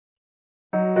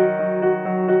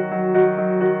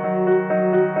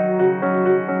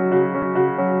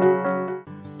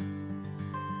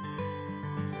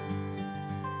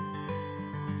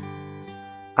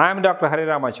I am Dr.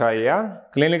 Harirama Acharya,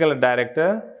 Clinical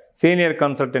Director, Senior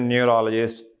Consultant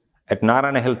Neurologist at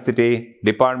Narayana Health City,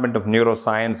 Department of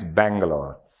Neuroscience,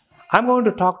 Bangalore. I am going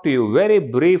to talk to you very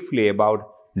briefly about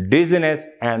dizziness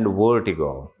and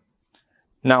vertigo.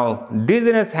 Now,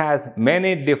 dizziness has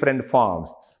many different forms.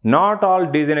 Not all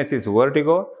dizziness is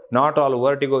vertigo, not all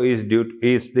vertigo is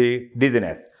the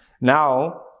dizziness.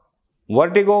 Now,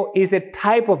 vertigo is a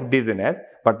type of dizziness,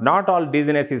 but not all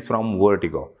dizziness is from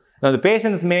vertigo. Now, the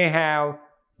patients may have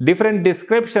different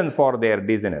descriptions for their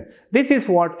dizziness. This is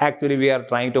what actually we are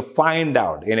trying to find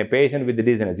out in a patient with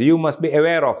dizziness. You must be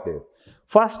aware of this.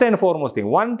 First and foremost thing,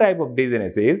 one type of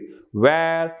dizziness is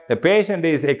where the patient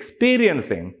is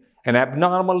experiencing an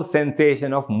abnormal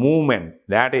sensation of movement.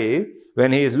 That is,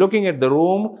 when he is looking at the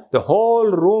room, the whole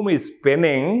room is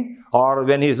spinning, or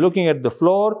when he is looking at the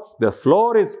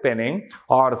floor is spinning,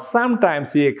 or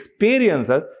sometimes he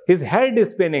experiences his head is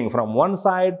spinning from one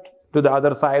side to the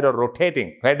other side or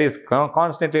rotating. Head is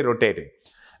constantly rotating.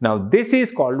 Now, this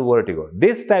is called vertigo.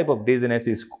 This type of dizziness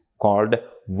is called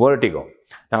vertigo.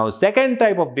 Now, second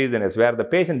type of dizziness where the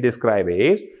patient describes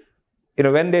is,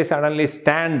 when they suddenly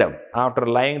stand up after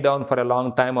lying down for a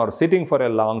long time or sitting for a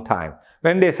long time,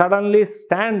 when they suddenly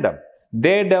stand up,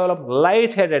 they develop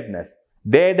lightheadedness,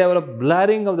 they develop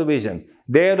blurring of the vision,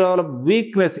 they develop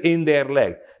weakness in their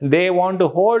leg, they want to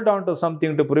hold on to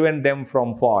something to prevent them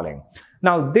from falling.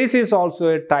 Now, this is also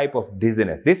a type of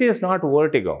dizziness. This is not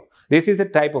vertigo. This is a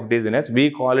type of dizziness.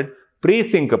 We call it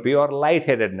pre-syncope or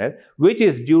lightheadedness, which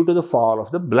is due to the fall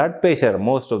of the blood pressure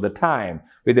most of the time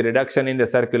with a reduction in the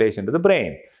circulation to the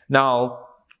brain. Now,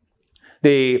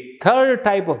 the third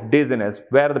type of dizziness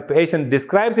where the patient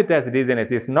describes it as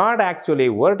dizziness is not actually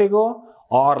vertigo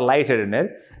or lightheadedness.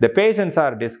 The patients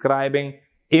are describing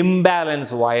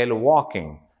imbalance while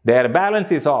walking. Their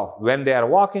balance is off. When they are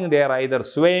walking, they are either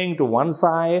swaying to one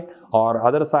side or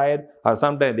other side, or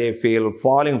sometimes they feel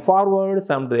falling forward,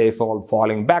 sometimes they fall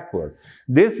falling backward.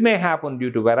 This may happen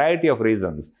due to a variety of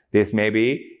reasons. This may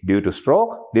be due to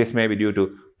stroke, this may be due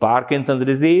to Parkinson's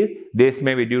disease, this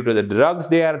may be due to the drugs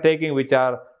they are taking which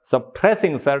are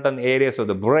suppressing certain areas of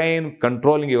the brain,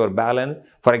 controlling your balance.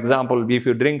 For example, if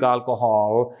you drink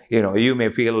alcohol, you may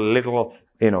feel a little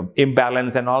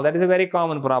imbalance and all. That is a very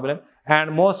common problem,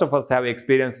 and most of us have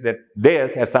experienced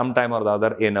this at some time or the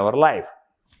other in our life.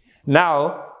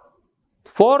 Now,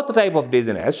 fourth type of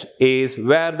dizziness is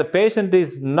where the patient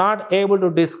is not able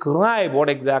to describe what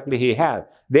exactly he has.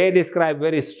 They describe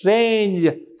very strange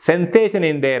sensation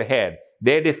in their head.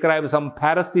 They describe some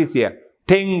paresthesia,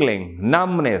 tingling,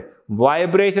 numbness,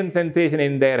 vibration sensation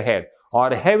in their head,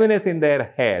 or heaviness in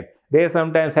their head. They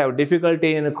sometimes have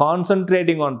difficulty in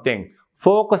concentrating on things,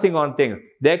 focusing on things.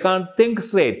 They can't think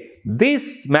straight.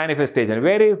 This manifestation,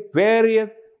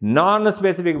 various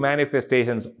non-specific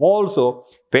manifestations also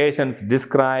patients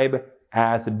describe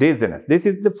as dizziness. This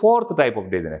is the fourth type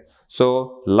of dizziness.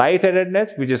 So,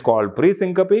 lightheadedness, which is called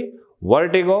pre-syncope,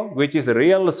 vertigo, which is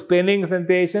real spinning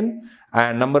sensation,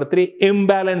 and number 3,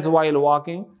 imbalance while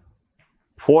walking.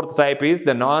 Fourth type is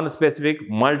the non-specific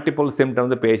multiple symptoms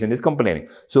the patient is complaining.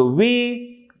 So,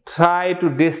 we try to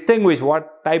distinguish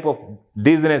what type of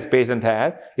dizziness patient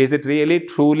has. Is it really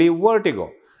truly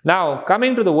vertigo? Now,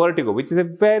 coming to the vertigo, which is a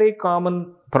very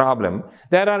common problem,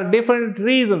 there are different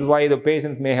reasons why the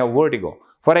patient may have vertigo.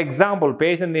 For example,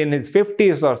 patient in his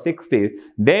 50s or 60s,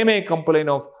 they may complain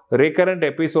of recurrent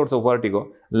episodes of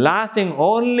vertigo lasting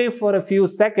only for a few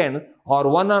seconds or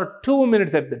 1 or 2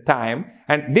 minutes at the time,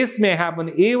 and this may happen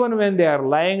even when they are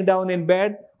lying down in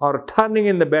bed or turning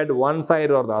in the bed one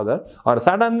side or the other, or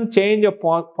sudden change of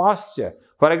posture.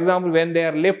 For example, when they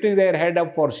are lifting their head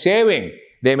up for shaving,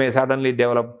 they may suddenly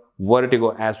develop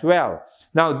vertigo as well.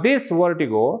 Now, this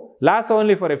vertigo lasts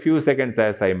only for a few seconds,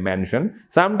 as I mentioned.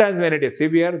 Sometimes when it is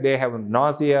severe, they have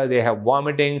nausea, they have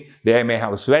vomiting, they may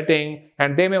have sweating,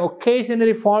 and they may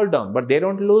occasionally fall down, but they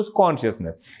don't lose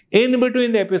consciousness. In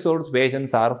between the episodes,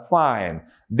 patients are fine.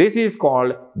 This is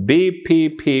called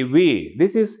Bppv.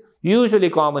 This is usually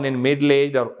common in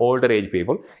middle-aged or older age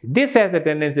people. This has a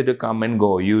tendency to come and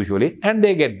go usually, and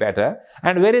they get better.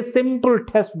 And very simple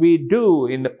test we do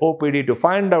in the OPD to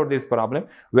find out this problem,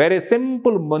 very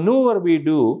simple maneuver we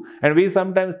do, and we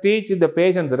sometimes teach the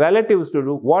patient's relatives to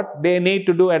do what they need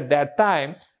to do at that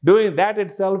time. Doing that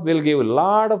itself will give a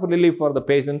lot of relief for the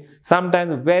patient,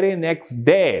 sometimes very next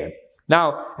day.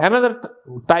 Now, another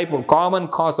type of common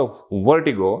cause of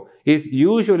vertigo is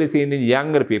usually seen in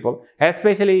younger people,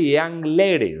 especially young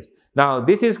ladies. Now,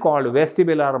 this is called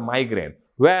vestibular migraine.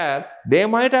 where they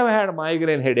might have had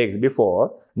migraine headaches before.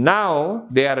 Now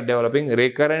they are developing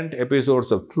recurrent episodes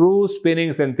of true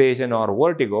spinning sensation or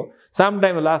vertigo,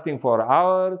 sometimes lasting for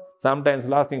hours, sometimes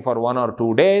lasting for 1 or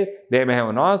 2 days. They may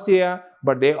have nausea,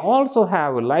 but they also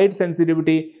have light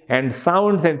sensitivity and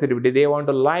sound sensitivity. They want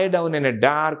to lie down in a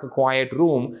dark, quiet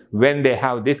room when they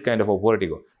have this kind of a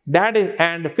vertigo. That is,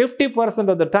 and 50%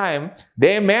 of the time,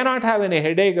 they may not have any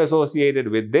headache associated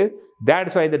with this.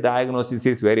 That's why the diagnosis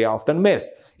is very often missed.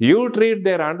 You treat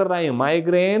their underlying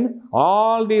migraine,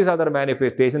 all these other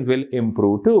manifestations will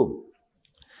improve too.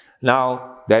 Now,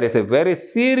 there is a very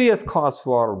serious cause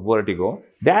for vertigo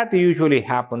that usually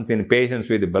happens in patients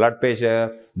with blood pressure,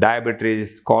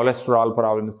 diabetes, cholesterol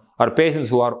problems, or patients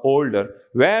who are older,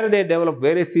 where they develop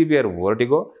very severe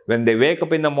vertigo. When they wake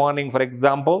up in the morning, for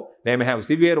example, they may have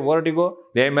severe vertigo.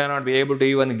 They may not be able to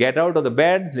even get out of the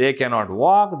bed. They cannot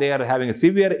walk. They are having a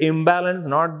severe imbalance,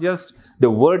 not just the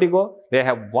vertigo. They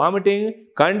have vomiting.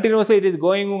 Continuously, it is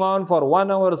going on for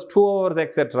 1 hour, 2 hours,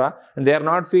 etc. And they are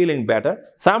not feeling better.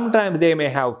 Sometimes they may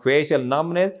have facial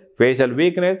numbness, facial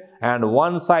weakness, and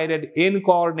one-sided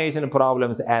incoordination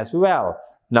problems as well.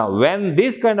 Now, when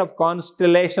this kind of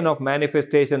constellation of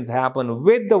manifestations happen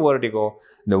with the vertigo,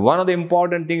 one of the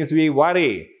important things we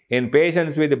worry in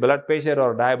patients with blood pressure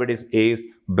or diabetes is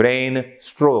brain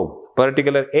stroke.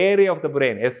 Particular area of the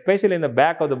brain, especially in the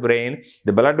back of the brain,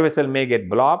 the blood vessel may get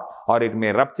blocked or it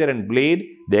may rupture and bleed.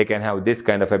 They can have this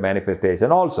kind of a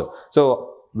manifestation also. So,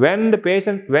 when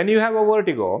you have a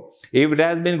vertigo, if it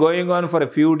has been going on for a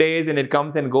few days and it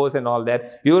comes and goes and all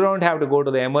that, you don't have to go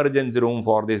to the emergency room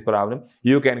for this problem.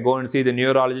 You can go and see the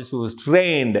neurologist who is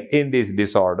trained in these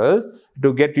disorders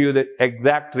to get you the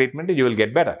exact treatment. You will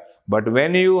get better. But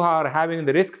when you are having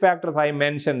the risk factors I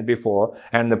mentioned before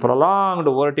and the prolonged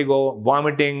vertigo,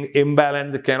 vomiting,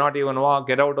 imbalance, cannot even walk,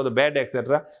 get out of the bed,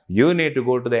 etc., you need to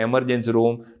go to the emergency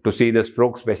room to see the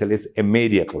stroke specialist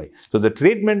immediately. So the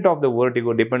treatment of the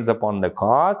vertigo depends upon the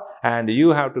cause and you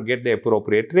have to get the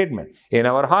appropriate treatment. In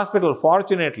our hospital,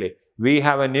 fortunately, we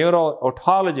have a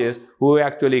neuro-otologist who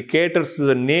actually caters to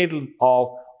the need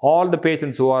of all the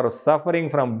patients who are suffering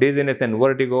from dizziness and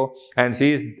vertigo, and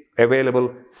she is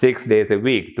available 6 days a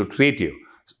week to treat you.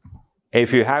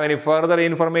 If you have any further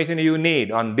information you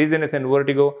need on dizziness and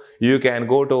vertigo, you can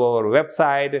go to our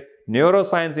website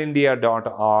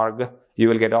neuroscienceindia.org. You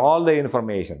will get all the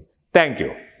information. Thank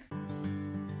you.